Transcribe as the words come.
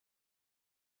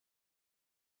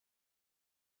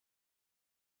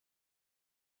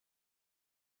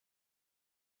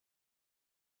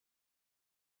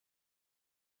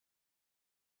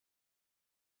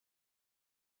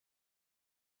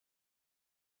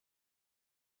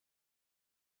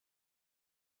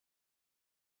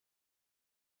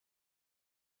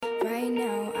Right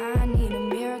now, I need a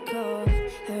miracle.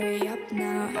 Hurry up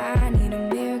now, I need a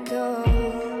miracle.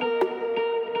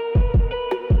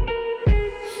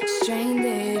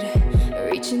 Stranded,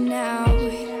 reaching out.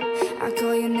 I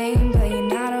call your name, but you're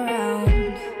not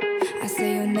around. I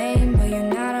say your name, but you're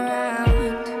not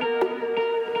around.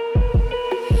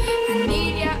 I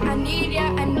need ya, I need ya,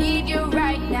 I need you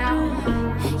right now.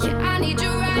 Yeah, I need you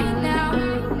right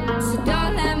now. So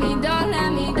don't let me down.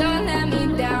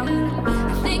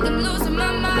 I think I'm losing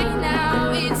my mind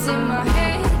now. It's in my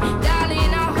head,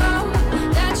 darling. I hope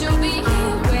that you'll be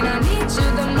here when I need you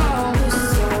the most.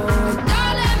 So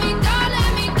don't let me down.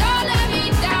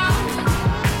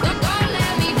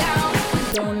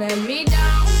 Don't let me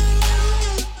down.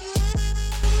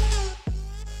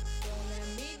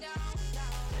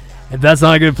 If that's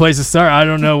not a good place to start, I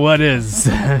don't know what is.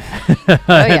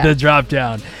 The drop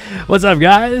down. What's up,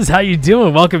 guys? How you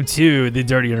doing? Welcome to the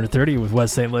Dirty Under 30 with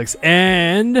Wes St. Licks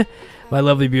and my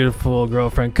lovely, beautiful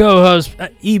girlfriend, co-host,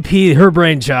 EP, her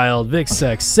brainchild, Vic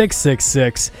Sex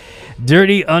 666.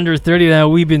 Dirty Under 30. Now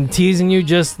we've been teasing you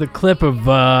just the clip of,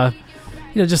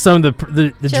 just some of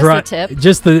the just dry, the tip.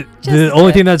 just the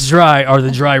only thing that's dry are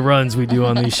the dry runs we do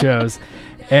on these shows,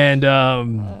 and.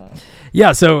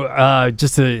 Yeah, so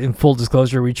just in full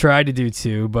disclosure, we tried to do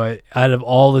two, but out of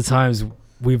all the times,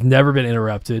 we've never been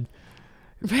interrupted.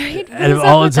 Right? Out of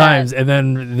all the times, and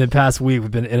then in the past week, we've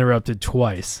been interrupted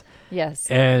twice. Yes.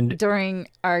 And during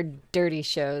our dirty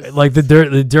shows. Like the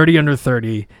Dirty Under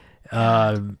 30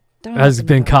 has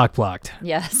been cock-blocked.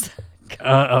 Yes.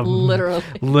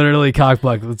 Literally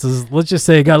cock-blocked. Let's just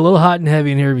say it got a little hot and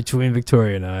heavy in here between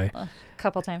Victoria and I. A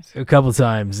couple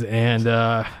times.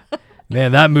 And...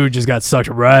 man, that mood just got sucked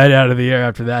right out of the air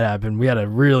after that happened. We had to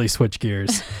really switch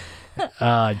gears.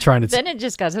 Trying to. Then it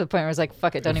just got to the point where I was like,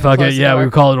 "Fuck it, don't even." Fuck close it, the yeah, door. we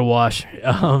call it a wash.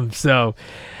 So,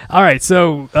 all right,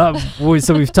 so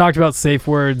we've talked about safe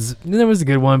words. And that was a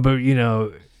good one, but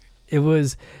it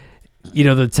was,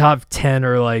 the top 10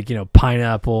 are like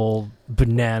pineapple,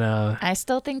 banana. I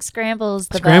still think scramble's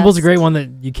the Scramble's best. a great one that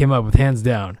you came up with, hands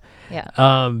down. Yeah.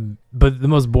 But the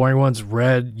most boring ones: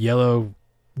 red, yellow,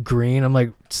 green. I'm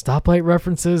like, stoplight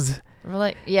references.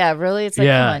 Really? Yeah, really? It's like,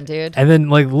 come on, dude. And then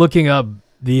like looking up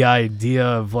the idea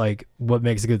of like what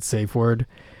makes a good safe word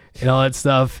and all that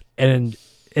stuff. And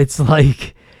it's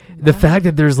like the fact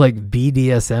that there's like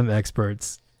BDSM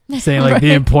experts saying like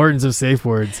the importance of safe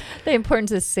words. The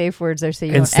importance of safe words are so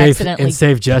you and don't accidentally and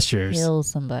safe gestures. kill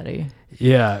somebody.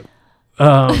 Yeah.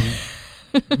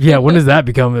 Yeah, when does that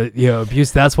become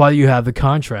abuse? That's why you have the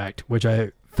contract, which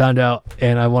I found out,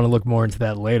 and I want to look more into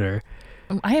that later.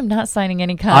 I am not signing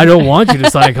any contract. I don't want you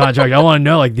to sign a contract. I want to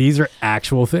know, like, these are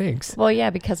actual things. Well, yeah,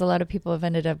 because a lot of people have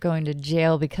ended up going to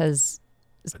jail because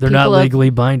they're not legally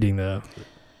binding, though.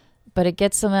 But it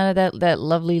gets them out of that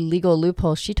lovely legal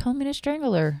loophole. She told me to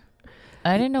strangle her.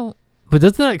 I didn't know. But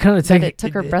doesn't that kind of take... It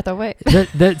took her breath away.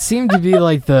 That seemed to be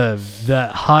like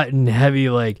that hot and heavy,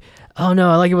 like, oh,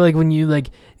 no, I like it like when you,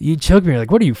 like... You choke me.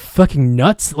 Like, what are you, fucking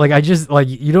nuts? Like, I just, like,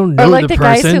 you don't know or like the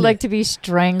guys person. who like to be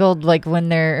strangled, like, when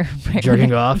they're...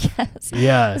 jerking off? Yes.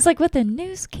 Yeah. It's like, with the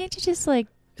noose, can't you just, like...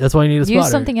 That's why you need a spotter.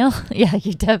 Use something else. Yeah,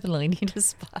 you definitely need a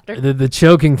spotter. The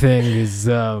choking thing is...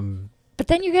 But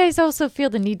then you guys also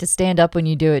feel the need to stand up when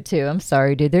you do it, too. I'm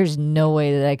sorry, dude. There's no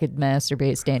way that I could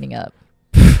masturbate standing up.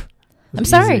 I'm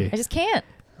sorry. I just can't.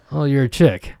 Oh, you're a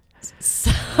chick. So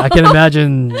I can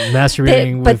imagine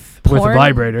masturbating with a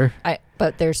vibrator.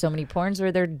 But there's so many porns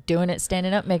where they're doing it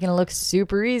standing up, making it look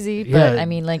super easy. Yeah. But I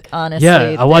mean, like, honestly,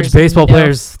 yeah, I watch baseball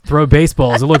players throw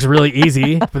baseballs. It looks really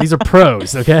easy, but these are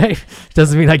pros, okay?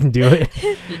 Doesn't mean I can do it.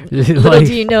 Little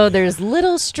do you know, there's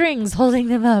little strings holding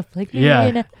them up. Like,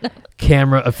 yeah,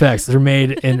 camera effects. They're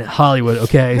made in Hollywood,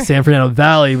 okay? San Fernando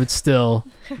Valley, but still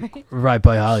right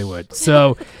by Hollywood.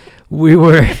 So we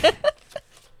were...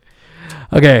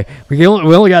 Okay, we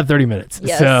only got 30 minutes.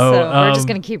 Yes, so we're just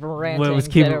gonna keep ranting.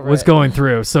 What's going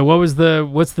through? So what's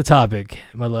the topic,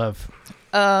 my love?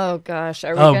 Oh gosh,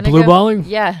 are we gonna blue balling?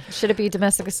 Yeah, should it be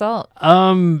domestic assault?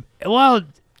 Well,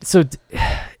 so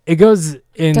it goes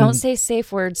in. Don't say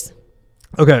safe words.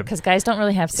 Okay, because guys don't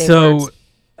really have safe words.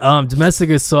 So, domestic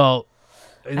assault.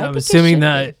 I'm assuming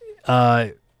that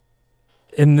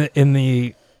in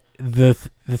the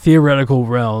theoretical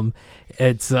realm,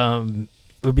 it's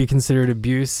would be considered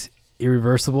abuse,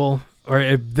 irreversible, or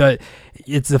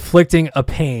it's inflicting a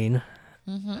pain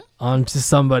onto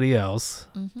somebody else,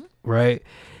 right?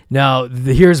 Now,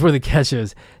 here's where the catch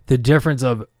is. The difference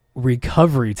of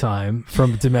recovery time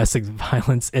from domestic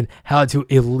violence and how to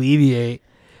alleviate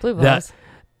that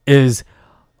is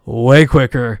way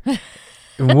quicker,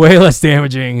 way less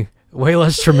damaging, way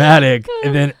less traumatic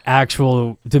than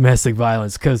actual domestic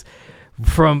violence. Because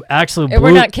from actually,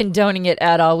 we're not condoning it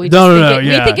at all. We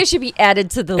think it should be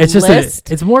added to the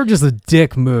list. It's more just a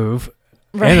dick move,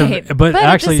 right? But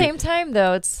actually, at the same time,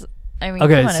 though, it's. I mean,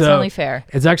 come on, it's only fair.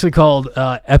 It's actually called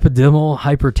epididymal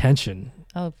hypertension.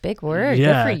 Oh, big word.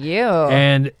 Yeah. Good for you.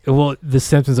 And, well, the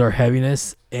symptoms are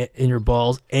heaviness in your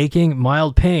balls, aching,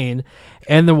 mild pain,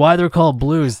 and why they're called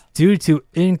blues, due to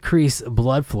increased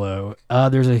blood flow.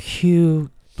 There's a hue,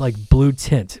 like blue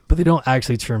tint, but they don't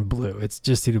actually turn blue. It's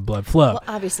just due to blood flow. Well,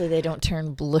 obviously, they don't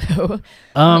turn blue.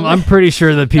 I'm pretty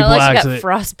sure that people actually... you got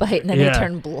frostbite and then they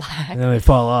turn black. And then they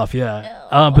fall off, yeah.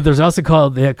 No. But there's also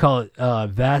they call it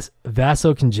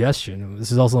vasocongestion.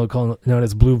 This is also known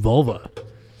as blue vulva.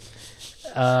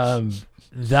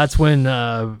 That's when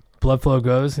blood flow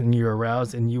goes and you're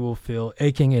aroused and you will feel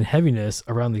aching and heaviness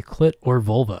around the clit or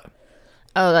vulva.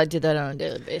 Oh, I do that on a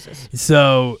daily basis.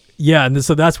 So, yeah, and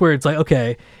so that's where it's like,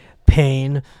 okay,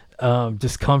 pain,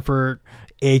 discomfort,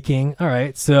 aching. All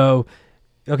right, so,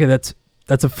 okay, that's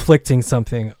afflicting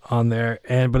something on there.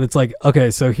 But it's like, okay,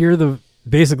 so here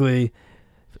basically,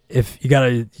 if you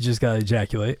just gotta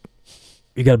ejaculate.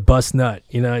 You got to bust nut,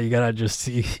 you got to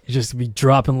just be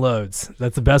dropping loads.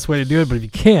 That's the best way to do it. But if you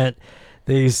can't,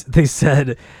 they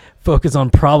said focus on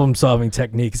problem solving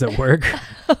techniques at work.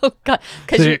 Oh God!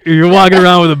 So you're walking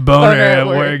around with a boner at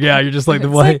work. Yeah, you're just like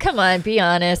come on, be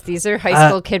honest. These are high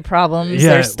school kid problems.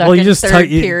 Yeah, they're stuck in third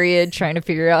period trying to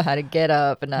figure out how to get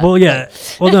up. And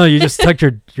no, you just tuck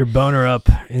your boner up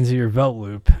into your belt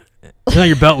loop. Not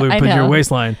your belt loop, but your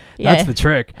waistline. Yeah. That's the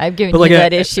trick. I've given you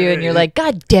that issue, and you're like,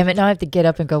 God damn it! Now I have to get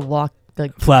up and go walk.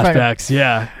 Like flashbacks,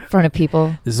 in front of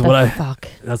people. This is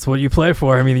that's what you play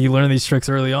for. I mean, you learn these tricks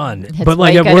early on. It's but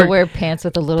like, you gotta wear pants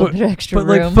with a little bit extra room.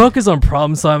 But like, focus on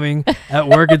problem solving at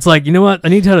work. It's like, you know what? I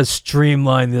need to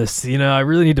streamline this. I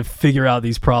really need to figure out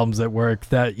these problems at work.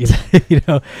 That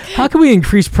how can we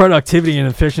increase productivity and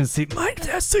efficiency? My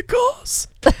testicles.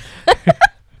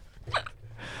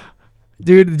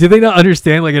 Dude, do they not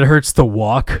understand? Like, it hurts to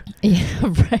walk. Yeah,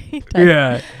 right.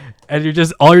 Yeah.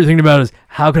 And all you're thinking about is,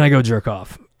 how can I go jerk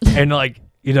off? And like,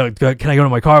 can I go to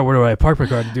my car? Where do I park my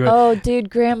car to do it? Oh, dude,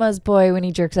 grandma's boy when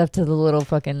he jerks up to the little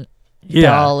fucking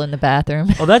doll in the bathroom.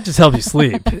 Well, that just helps you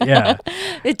sleep. Yeah.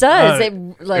 It does.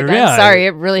 I'm sorry,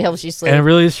 it really helps you sleep. And it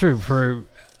really is true for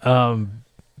in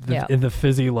the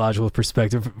physiological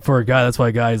perspective. For a guy, that's why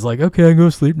a guy is like, okay, I can go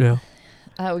to sleep now.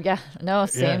 Oh yeah, no,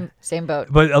 same boat.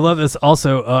 But I love this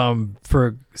also.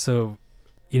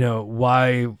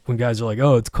 Why when guys are like,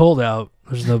 oh, it's cold out,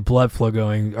 there's no blood flow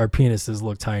going, our penises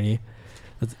look tiny.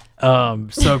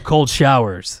 So cold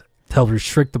showers help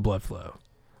restrict the blood flow,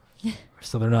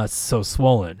 so they're not so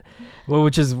swollen. Well,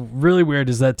 which is really weird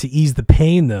is that to ease the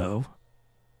pain though,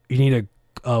 you need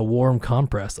a warm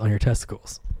compress on your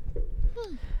testicles.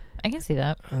 I can see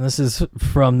that. And this is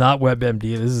from not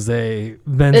WebMD. This is a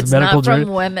men's medical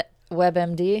journal. It's not from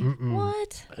WebMD? Mm-mm.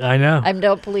 What? I know. I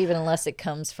don't believe it unless it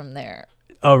comes from there.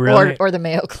 Oh, really? Or the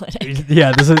Mayo Clinic.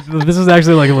 Yeah, this is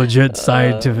actually like a legit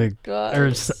scientific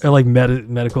or like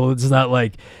medical. It's not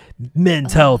like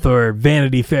Men's Health or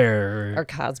Vanity Fair or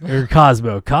Cosmo. Or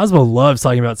Cosmo. Cosmo loves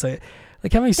talking about like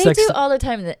how many they do all the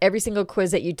time. Every single quiz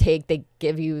that you take, they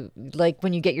give you, like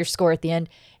when you get your score at the end,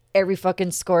 every fucking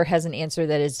score has an answer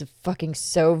that is fucking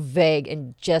so vague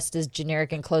and just as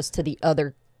generic and close to the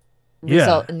other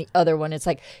result in the other one. It's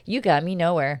like, you got me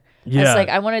nowhere. Yeah. It's like,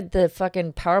 I wanted the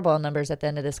fucking Powerball numbers at the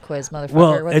end of this quiz, motherfucker.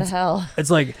 Well, what the hell? It's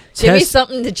like, give me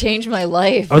something to change my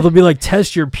life. Or they'll be like,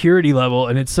 test your purity level,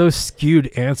 and it's so skewed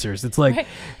answers. It's like,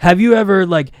 have you ever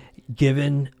like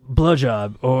given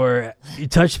blowjob or you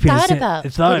touched penis?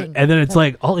 And then it's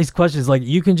like all these questions, like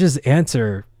you can just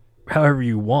answer however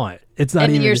you want. It's not,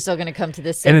 and then you're still going to come to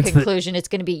the same conclusion. It's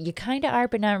going to be, you kind of are,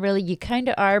 but not really. You kind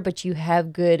of are, but you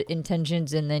have good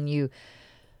intentions, and then you're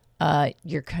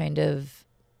kind of,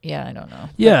 I don't know.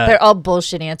 Yeah, they're all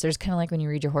bullshit answers. Kind of like when you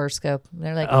read your horoscope.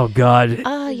 They're like, oh God,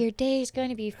 your day is going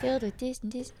to be filled with this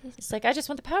and this. It's like, I just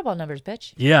want the Powerball numbers,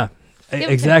 bitch. Yeah,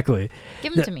 exactly.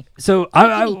 Give them to me. So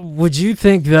I would you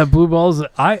think that blue balls?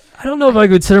 I don't know if I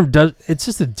could consider them. It's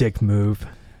just a dick move.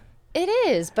 It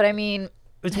is, but I mean,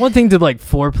 it's one thing to like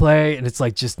foreplay, and it's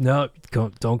like, just no,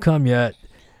 don't come yet.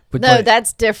 But no,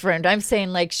 that's different. I'm saying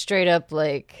like straight up,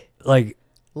 like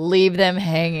leave them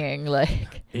hanging,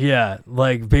 like. Yeah,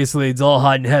 like basically it's all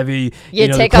hot and heavy.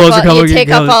 You take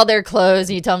off all their clothes,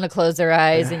 and you tell them to close their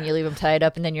eyes, and you leave them tied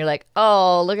up, and then you're like,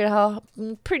 oh, look at how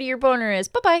pretty your boner is.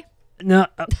 Bye bye. No,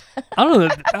 I don't know.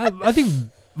 I think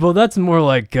that's more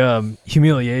like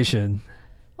humiliation.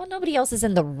 Well, nobody else is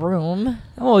in the room.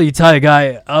 Well, you tie a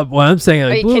guy up. Well, I'm saying,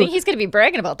 like, are you kidding? He's going to be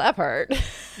bragging about that part.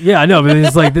 Yeah, I know, but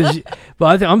it's like this.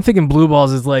 But I'm thinking blue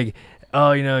balls is like,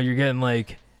 oh, you're getting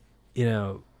like,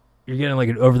 you're getting like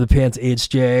an over the pants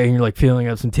HJ, and you're like feeling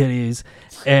up some titties,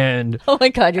 and oh my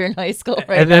god, you're in high school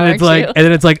right and then now, it's like, you? and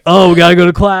then it's like, oh, we gotta go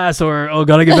to class, or oh,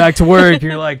 gotta get back to work. And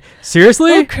you're like,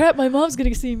 seriously? Oh crap, my mom's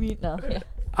gonna see me. No. Yeah.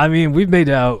 I mean, we've made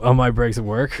out on my breaks at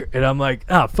work, and I'm like,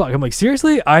 oh fuck. I'm like,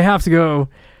 seriously? I have to go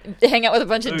hang out with a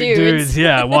bunch of dudes.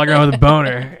 Yeah, walk around with a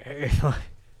boner.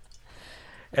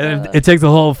 And it takes the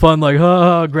whole fun, like,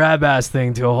 grab ass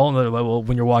thing to a whole nother level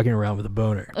when you're walking around with a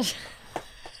boner.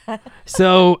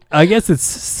 So I guess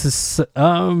it's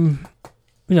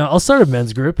I'll start a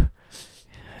men's group.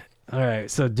 All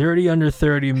right, so dirty under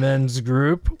 30 men's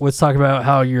group. Let's talk about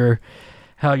how your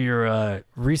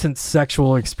recent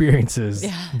sexual experiences,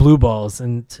 blue balls,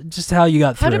 and just how you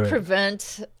got through it. How to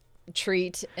prevent,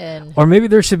 treat, and or maybe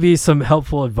there should be some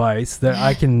helpful advice that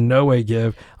I can in no way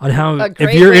give on how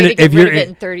if you're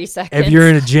in 30 seconds. If you're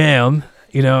in a jam,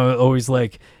 always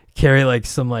like carry like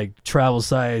some like travel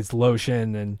size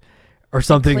lotion or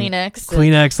something,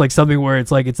 Kleenex, like something where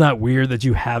it's like it's not weird that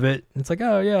you have it. It's like,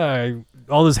 oh yeah,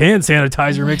 all this hand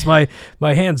sanitizer makes my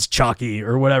hands chalky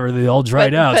or whatever. They all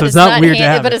dried out, so it's not weird to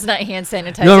have. But it's not hand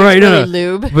sanitizer. No, right? It's really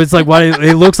lube. But it's like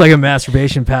it looks like a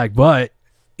masturbation pack, but.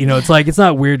 It's like it's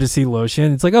not weird to see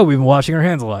lotion. It's like, oh, we've been washing our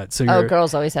hands a lot. So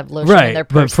girls always have lotion in their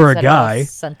purses, but for a guy,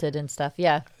 scented and stuff.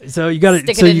 Yeah. So you got to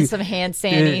stick it in some hand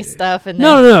sanny stuff, and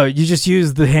no. You just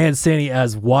use the hand sanny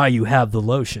as why you have the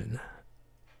lotion.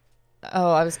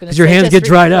 Oh, I was going to say, because your hands get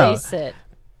dried out.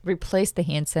 Replace the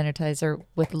hand sanitizer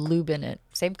with lube in it.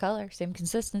 Same color, same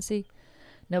consistency.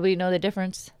 Nobody know the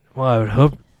difference. Well, I would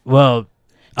hope. Well.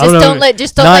 Don't let your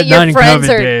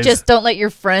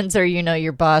friends or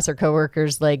your boss or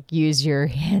coworkers like use your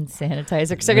hand sanitizer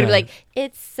because they're gonna be like,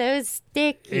 it's so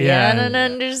sticky. I don't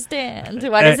understand.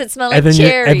 Why does it smell like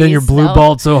cherries? And then you're blue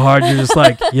balled so hard you're just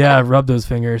like, yeah, rub those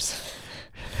fingers.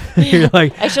 You're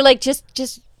like, actually, like just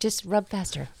rub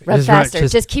faster, faster.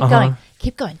 Just keep going,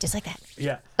 just like that.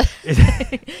 Yeah.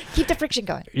 Keep the friction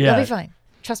going. Yeah. You'll be fine.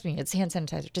 Trust me, it's hand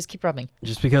sanitizer. Just keep rubbing.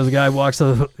 Just because a guy walks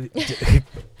up.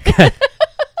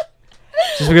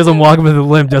 Just because I'm walking with a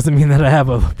limp doesn't mean that I have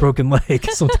a broken leg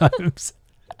sometimes.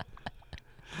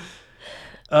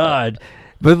 But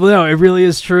no, it really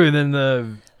is true. And then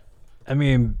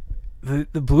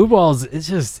the blue balls, it's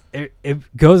just, it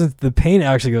goes, the pain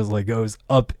actually goes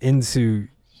up into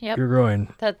your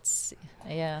groin. That's,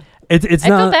 yeah. It's I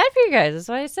not. feel bad for you guys. That's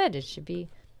why I said it should be.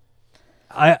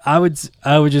 I would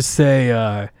just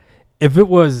say, if it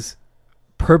was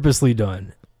purposely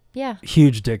done,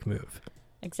 huge dick move.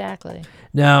 Exactly.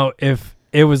 Now, if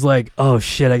it was like, oh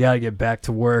shit, I gotta get back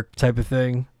to work type of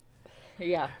thing.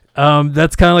 Yeah.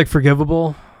 That's kind of like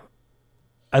forgivable.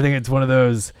 I think it's one of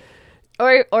those.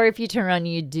 Or if you turn around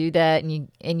and you do that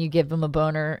and you give them a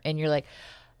boner and you're like,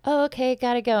 oh, okay,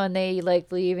 gotta go, and they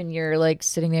like leave and you're like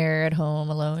sitting there at home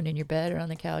alone in your bed or on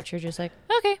the couch, you're just like,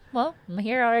 okay, well, I'm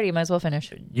here already, might as well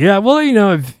finish. Yeah, well,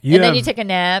 if you then you take a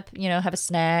nap, have a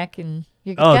snack, and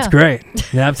you're good. Oh, it's great.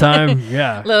 Nap time,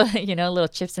 yeah. little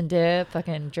chips and dip,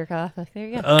 fucking jerk off. Like, there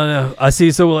you go. No, I see.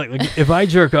 So like if I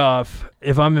jerk off,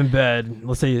 if I'm in bed,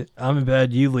 let's say I'm in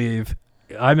bed, you leave.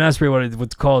 I masturbate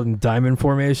what's called in diamond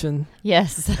formation.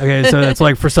 Yes. Okay, so it's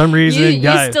like for some reason,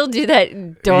 you still do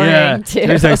that during too.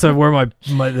 It's like, so where the all of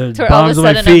a bottoms of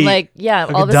my sudden feet. I'm like, yeah.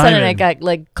 Like all of a sudden I got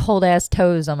like cold ass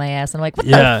toes on my ass. I'm like, what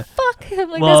the fuck?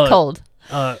 I'm like, that's cold.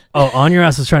 On your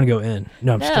ass is trying to go in.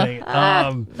 No, I'm just kidding.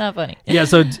 Not funny. Yeah,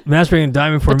 so masturbating in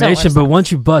diamond formation, but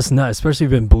once you bust nut, especially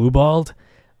if you've been blue balled,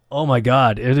 oh my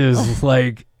god, it is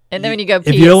like. And then when you go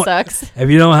pee, it sucks. If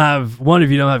you don't have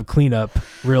cleanup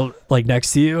real like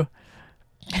next to you,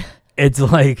 it's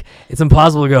like it's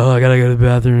impossible to go. Oh, I gotta go to the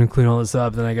bathroom and clean all this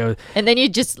up. Then I go, and then you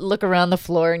just look around the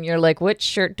floor and you're like, "Which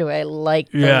shirt do I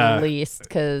like the least?"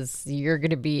 Because you're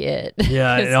gonna be it.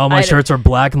 Yeah, and all my shirts are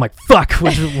black. I'm like, "Fuck!"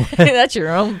 That's your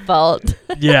own fault.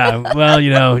 Yeah, well,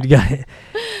 you got,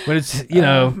 but it's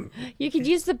you could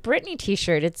use the Britney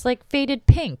T-shirt. It's like faded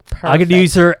pink. Perfect. I could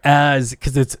use her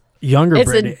because it's. Younger it's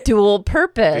Britney. A dual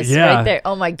purpose right there.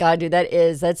 Oh my god, dude,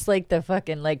 that's like the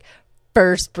fucking like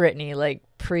first Britney, like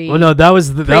pre. Well, no, that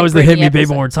was the Hit Me Baby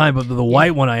One More Time, but the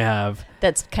white one I have.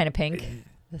 That's kind of pink.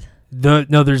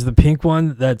 There's the pink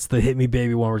one that's the Hit Me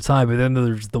Baby One More Time, but then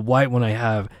there's the white one I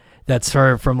have that's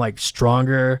her from like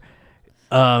Stronger.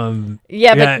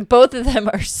 But both of them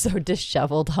are so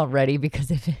disheveled already because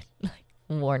they've been like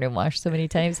worn and washed so many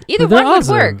times. Either one would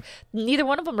work. Neither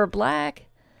one of them are black.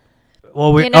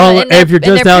 Well, if you're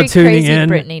just out tuning in,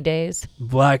 Britney days,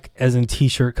 black as in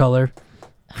t-shirt color.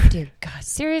 Oh, dear God.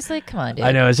 Seriously? Come on, dude.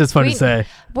 I know. It's just fun to say.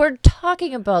 We're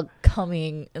talking about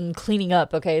coming and cleaning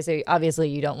up, okay? So obviously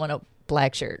you don't want a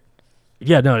black shirt.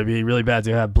 Yeah, no, it'd be really bad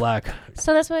to have black.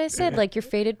 So that's why I said, like, your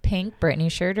faded pink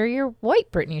Britney shirt or your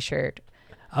white Britney shirt.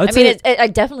 I mean, I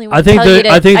definitely wouldn't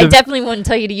definitely wouldn't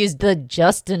tell you to use the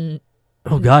Justin.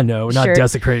 Oh God, no! We're not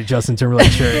desecrated Justin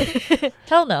Timberlake shirt.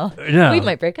 Hell no. No, we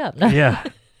might break up. No. Yeah,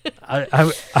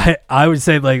 I would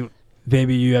say, like,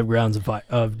 baby, you have grounds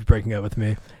of breaking up with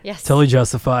me. Yes, totally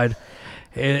justified.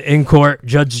 In court,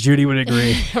 Judge Judy would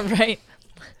agree. Right?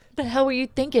 The hell were you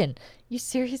thinking? You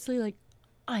seriously like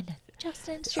on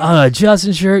Justin shirt?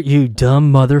 Justin shirt, you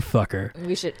dumb motherfucker.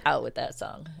 We should out with that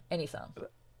song. Any song.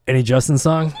 Any Justin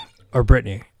song or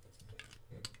Britney?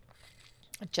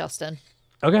 Justin.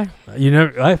 Okay,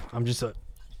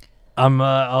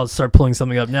 I'll start pulling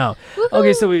something up now. Woo-hoo.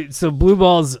 Okay, so blue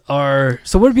balls are.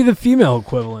 So what would be the female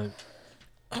equivalent?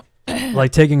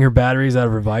 Like taking her batteries out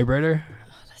of her vibrator?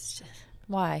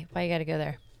 Why? Why you got to go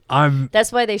there?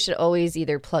 That's why they should always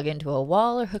either plug into a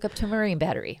wall or hook up to a marine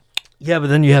battery. Yeah, but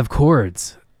then you have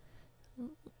cords.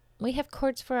 We have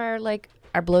cords for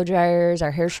our blow dryers,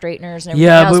 our hair straighteners, and everything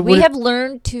else. But we have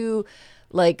learned to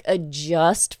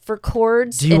adjust for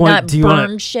cords and not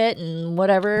burn shit and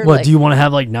whatever. What, do you want to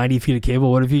have 90 feet of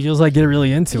cable? What if you just get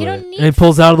really into it? And it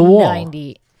pulls out of the wall?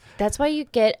 90. That's why you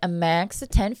get a max of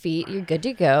 10 feet. You're good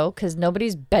to go because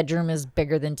nobody's bedroom is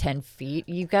bigger than 10 feet.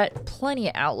 You've got plenty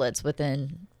of outlets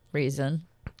within reason.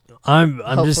 I'm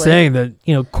just saying that,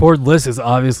 cordless is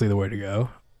obviously the way to go.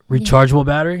 Rechargeable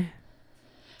battery?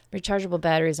 Rechargeable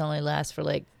batteries only last for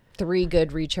 3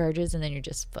 good recharges and then you're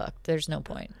just fucked. There's no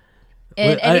point.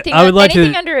 And anything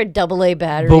under a AA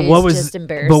battery is just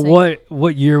embarrassing. But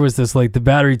what year was this? The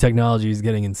battery technology is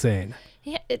getting insane.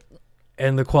 Yeah.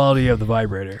 And the quality of the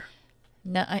vibrator.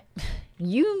 No,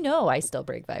 I still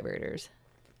break vibrators.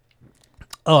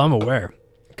 Oh, I'm aware.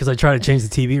 Because I try to change the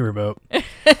TV remote.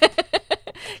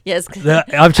 Yes.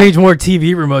 I've changed more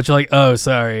TV remotes. You're like, oh,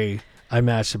 sorry. I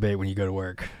masturbate when you go to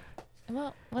work.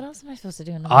 Well, what else am I supposed to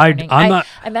do in the morning? I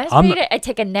masturbate, I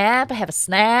take a nap, I have a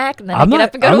snack, and then I get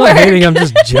up and go to work. I'm not hating, I'm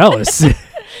just jealous.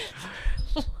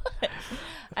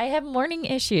 I have morning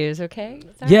issues, okay?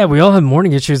 Yeah, we all have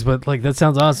morning issues, but that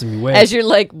sounds awesome. You wait. As you're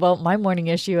well, my morning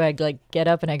issue, I get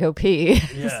up and I go pee.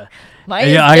 Yeah.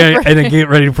 I gotta get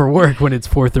ready for work when it's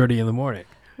 4:30 in the morning.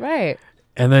 Right.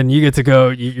 And then you get to go.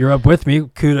 You're up with me.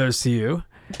 Kudos to you.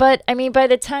 But I mean, by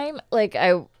the time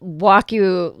I walk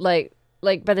you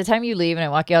by the time you leave and I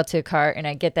walk you out to a car and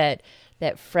I get that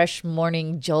fresh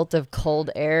morning jolt of cold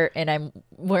air and I'm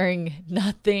wearing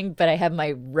nothing, but I have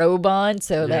my robe on.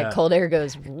 So that cold air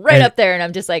goes up there and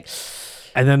I'm just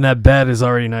and then that bed is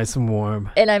already nice and warm.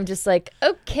 And I'm just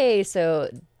okay, so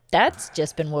that's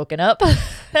just been woken up.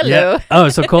 Hello. Yeah. Oh,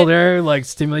 so cold air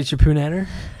stimulates your punanner?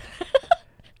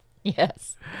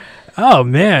 Yes. Oh,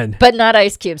 man. But not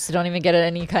ice cubes, so don't even get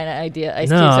any kind of idea. Ice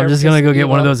cubes I'm just going to go get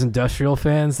one of those industrial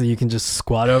fans that you can just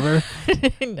squat over.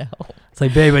 No. It's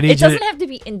babe, I need you. It doesn't have to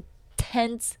be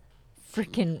intense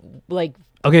freaking,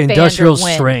 okay, industrial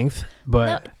strength,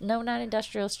 but... No, not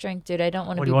industrial strength, dude. I don't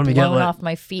want to be blown blown off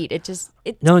my feet. It's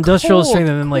no, industrial strength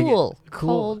and then,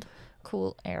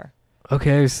 cool air.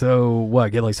 Okay, so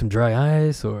what? Get some dry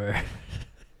ice or...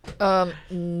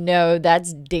 No,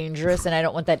 that's dangerous, and I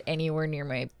don't want that anywhere near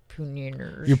my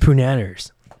punanners. Your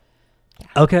punanners. Yeah.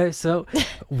 Okay, so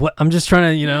what? I'm just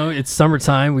trying to, it's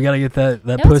summertime. We got to get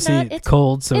that pussy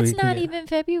cold. So it's not even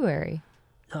February.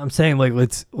 I'm saying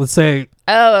let's say.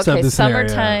 Oh, okay.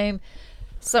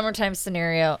 Summertime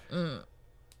scenario. Oh,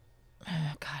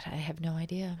 God, I have no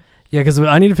idea. Yeah, because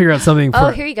I need to figure out something.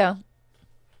 Here you go.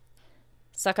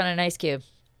 Suck on an ice cube.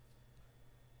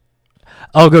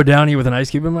 I'll go down here with an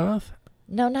ice cube in my mouth?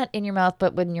 No, not in your mouth,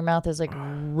 but when your mouth is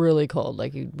really cold,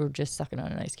 you were just sucking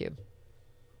on an ice cube.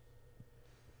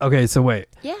 Okay, so wait.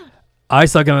 Yeah. I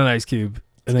suck on an ice cube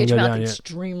and then get go your mouth down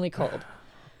extremely cold.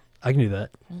 I can do that.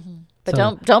 Mm-hmm. But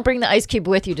don't bring the ice cube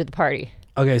with you to the party.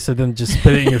 Okay, so then just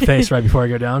spit it in your face right before I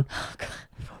go down.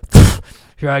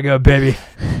 Here I go, baby.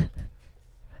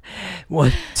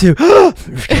 1, 2.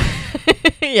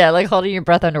 Yeah, holding your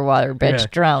breath underwater, bitch. Yeah.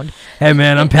 Drowned. Hey,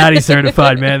 man, I'm Patty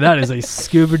certified, man. That is a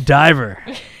scuba diver.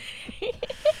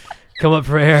 Come up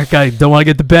for a haircut. Don't want to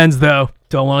get the bends, though.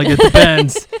 Don't want to get the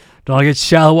bends. Don't want to get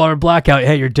shallow water blackout.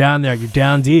 Hey, you're down there. You're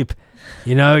down deep.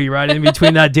 You're right in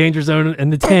between that danger zone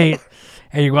and the taint,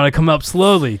 and you want to come up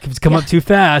slowly. If you come up too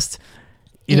fast,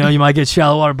 you might get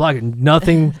shallow water blackout.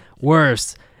 Nothing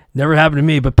worse. Never happened to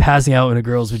me, but passing out in a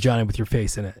girl's vagina with your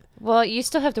face in it. Well, you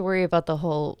still have to worry about the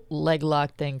whole leg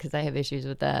lock thing because I have issues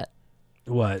with that.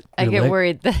 What? I Your get leg?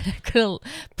 worried that I'm gonna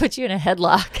put you in a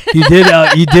headlock. You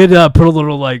did put a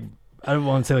little like, I don't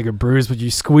want to say like a bruise, but you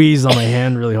squeezed on my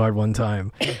hand really hard one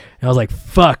time, and I was like,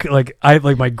 "Fuck!" Like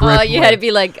my grip. Oh, you had to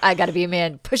be like, I gotta be a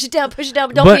man. Push it down, but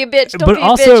don't be a bitch. Don't be a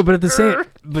bitch. But at the same,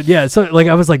 but yeah, so like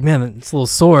I was like, man, it's a little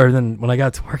sore. And then when I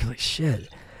got to work, I was like, shit,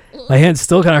 my hand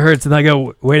still kind of hurts. And I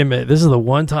go, wait a minute, this is the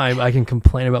one time I can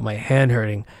complain about my hand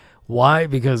hurting. Why?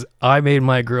 Because I made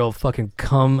my girl fucking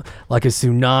come like a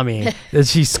tsunami that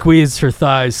she squeezed her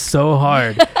thighs so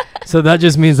hard. So that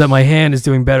just means that my hand is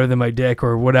doing better than my dick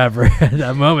or whatever at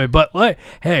that moment. But like,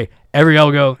 hey, every guy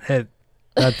will go, hey,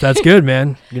 that's good,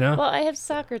 man. You know? Well, I have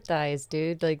soccer thighs,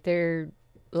 dude. Like, they're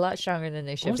a lot stronger than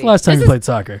they should be. When was the last time you played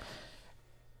soccer?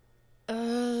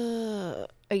 A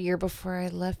year before I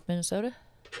left Minnesota.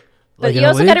 Like But you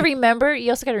also got to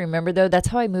remember, though, that's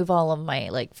how I move all of my,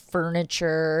 like,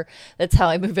 furniture. That's how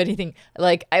I move anything.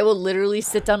 Like, I will literally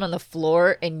sit down on the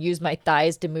floor and use my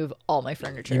thighs to move all my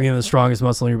furniture. You mean the strongest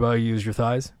muscle in your body, you use your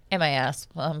thighs? And my ass.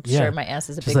 Well, I'm Yeah. sure my ass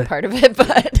is a Just big part of it,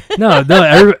 but... No,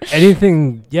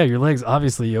 anything, yeah, your legs,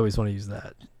 obviously, you always want to use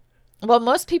that. Well,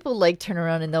 most people, like, turn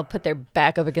around and they'll put their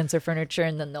back up against their furniture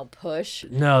and then they'll push.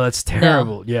 No, that's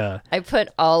terrible. Yeah. I put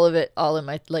all of it, all in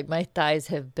my, like, my thighs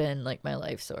have been, like, my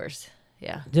life source.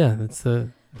 Yeah. Yeah, that's the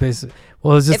basic.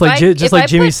 Well, it's just If like I- just if like I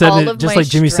Jimmy put said. all of Just my like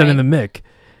Jimmy said in the strength- mic,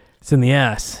 it's in the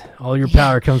ass. All your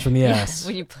power comes from the ass.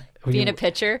 When you When being you- a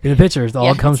pitcher. In the picture, it all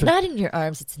Yeah, comes it's from. not in your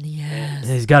arms, it's in the ass.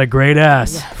 He's got a great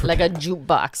ass. Yeah, like a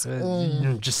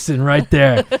jukebox. Just sitting right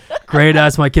there. Great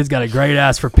ass. My kid's got a great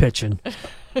ass for pitching.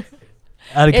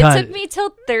 It took me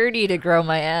till 30 to grow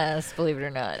my ass, believe it or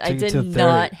not. I Took you till did 30.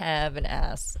 not have an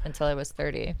ass until I was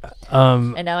 30.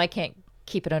 And now I can't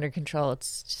keep it under control.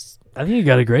 It's just, I think you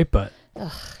got a great butt.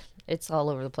 it's all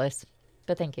over the place.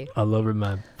 But thank you. All over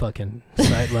my fucking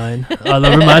sight line. All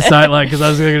over my sight line, because I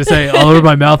was going to say all over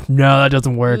my mouth. No, that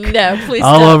doesn't work. No, please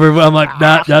All don't. over. I'm like,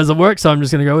 that doesn't work, so I'm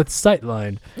just going to go with sight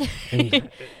line. And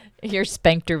Your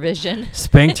sphincter vision.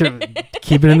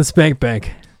 keep it in the spank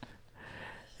bank.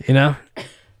 You know?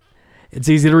 It's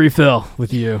easy to refill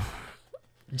with you.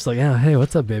 Just like, oh, hey,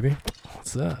 what's up, baby?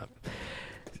 What's up?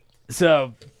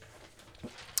 So...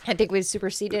 I think we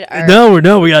superseded our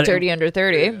we got 30 under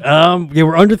 30. Yeah,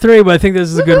 we're under 3, but I think this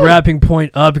is a good wrapping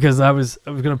point up because I was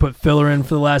gonna put filler in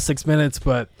for the last 6 minutes,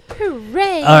 but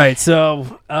Hooray! all right.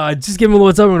 So just give me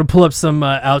what's up. I'm gonna pull up some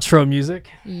outro music.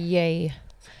 Yay!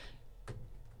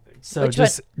 So Which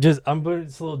just I'm putting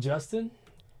this little Justin.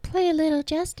 Play a little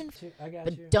Justin, I got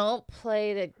but you. don't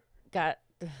play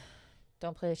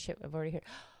the shit I've already heard.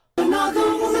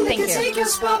 Thank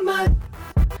you.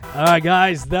 All right,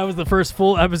 guys, that was the first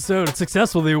full episode.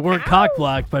 Successful. They weren't cock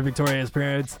blocked by Victoria's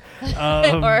parents,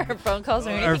 Or phone calls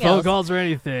or anything or phone else. calls or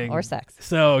anything, Or sex.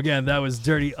 So again, that was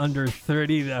Dirty Under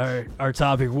 30. Our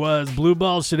topic was blue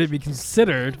balls. Should it be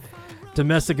considered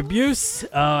domestic abuse?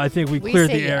 I think we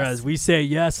cleared say the air yes. as we say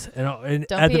yes, and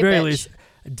Don't at be the a very bitch. least,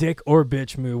 dick or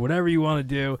bitch move, whatever you want to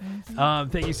do.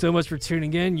 Thank you so much for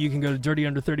tuning in. You can go to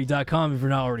dirtyunder30.com if you're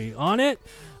not already on it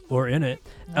or in it.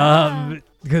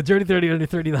 Go to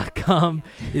dirty30under30.com.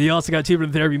 You also got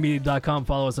cheaperthantherapymedia.com.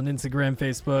 Follow us on Instagram,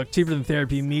 Facebook, Cheaper Than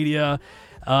Therapy Media,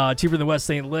 Cheaper Than West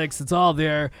St. Licks. It's all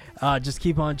there. Just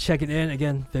keep on checking in.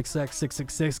 Again,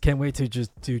 VixX666. Can't wait to just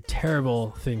do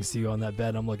terrible things to you on that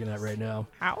bed I'm looking at right now.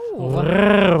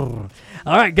 Ow.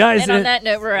 All right, guys. And on that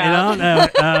note, we're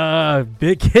out.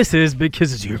 Big kisses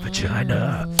to your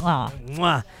vagina. Mwah.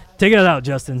 Mwah. Take it out,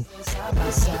 Justin. Side by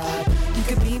side, you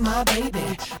could be my baby.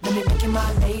 Let me make you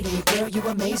my lady. Girl, you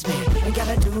amaze me. Ain't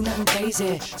gotta do nothing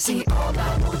crazy. See, all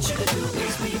I want you to do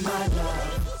is be my love.